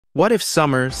What if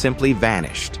summer simply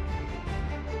vanished?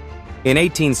 In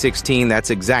 1816, that's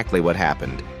exactly what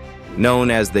happened. Known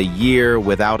as the Year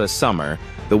Without a Summer,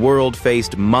 the world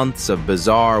faced months of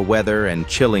bizarre weather and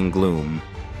chilling gloom.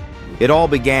 It all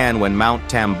began when Mount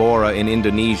Tambora in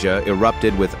Indonesia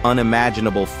erupted with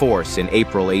unimaginable force in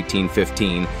April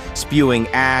 1815, spewing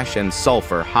ash and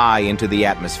sulfur high into the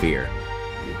atmosphere.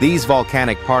 These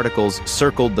volcanic particles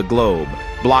circled the globe,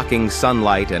 blocking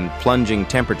sunlight and plunging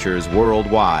temperatures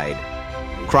worldwide.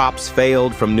 Crops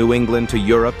failed from New England to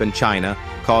Europe and China,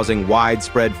 causing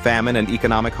widespread famine and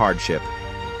economic hardship.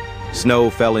 Snow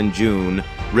fell in June,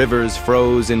 rivers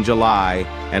froze in July,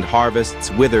 and harvests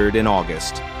withered in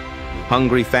August.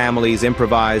 Hungry families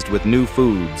improvised with new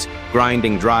foods,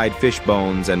 grinding dried fish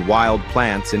bones and wild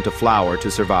plants into flour to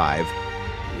survive.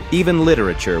 Even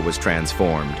literature was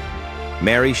transformed.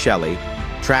 Mary Shelley,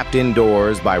 trapped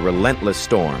indoors by relentless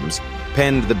storms,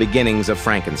 penned the beginnings of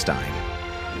Frankenstein.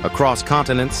 Across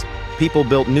continents, people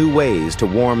built new ways to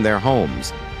warm their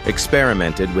homes,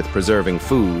 experimented with preserving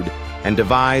food, and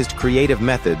devised creative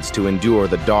methods to endure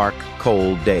the dark,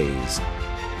 cold days.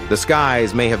 The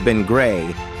skies may have been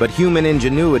gray, but human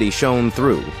ingenuity shone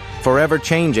through, forever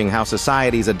changing how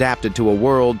societies adapted to a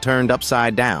world turned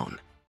upside down.